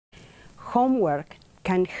Homework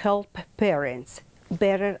can help parents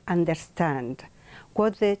better understand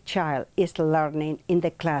what the child is learning in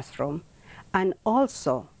the classroom and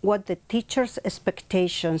also what the teacher's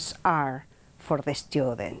expectations are for the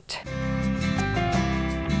student.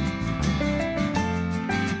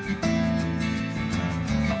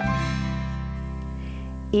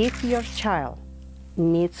 If your child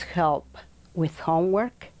needs help with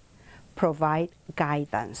homework, provide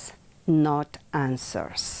guidance, not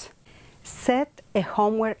answers. Set a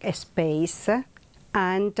homework space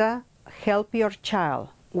and help your child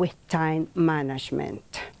with time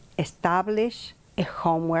management. Establish a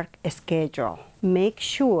homework schedule. Make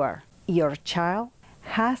sure your child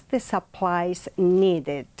has the supplies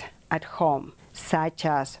needed at home, such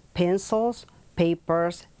as pencils,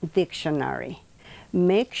 papers, dictionary.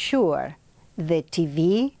 Make sure the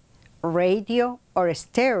TV, radio, or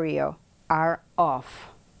stereo are off.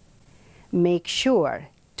 Make sure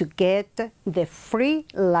to get the free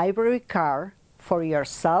library card for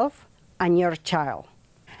yourself and your child.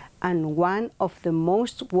 And one of the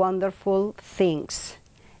most wonderful things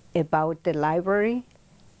about the library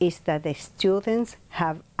is that the students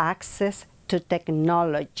have access to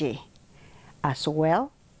technology as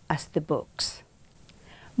well as the books.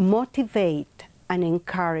 Motivate and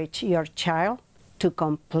encourage your child to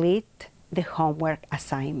complete the homework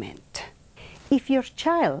assignment. If your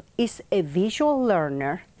child is a visual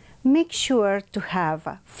learner, make sure to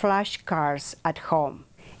have flashcards at home.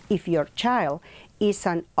 If your child is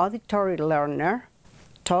an auditory learner,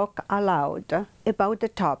 talk aloud about the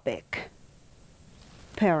topic.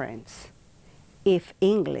 Parents, if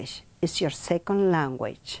English is your second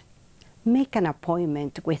language, make an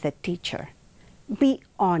appointment with a teacher. Be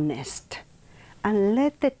honest and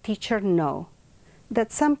let the teacher know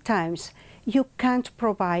that sometimes you can't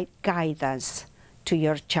provide guidance to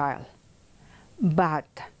your child, but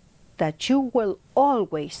that you will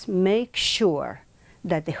always make sure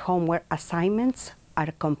that the homework assignments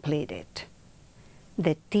are completed.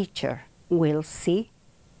 The teacher will see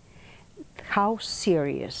how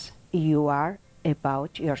serious you are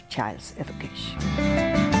about your child's education.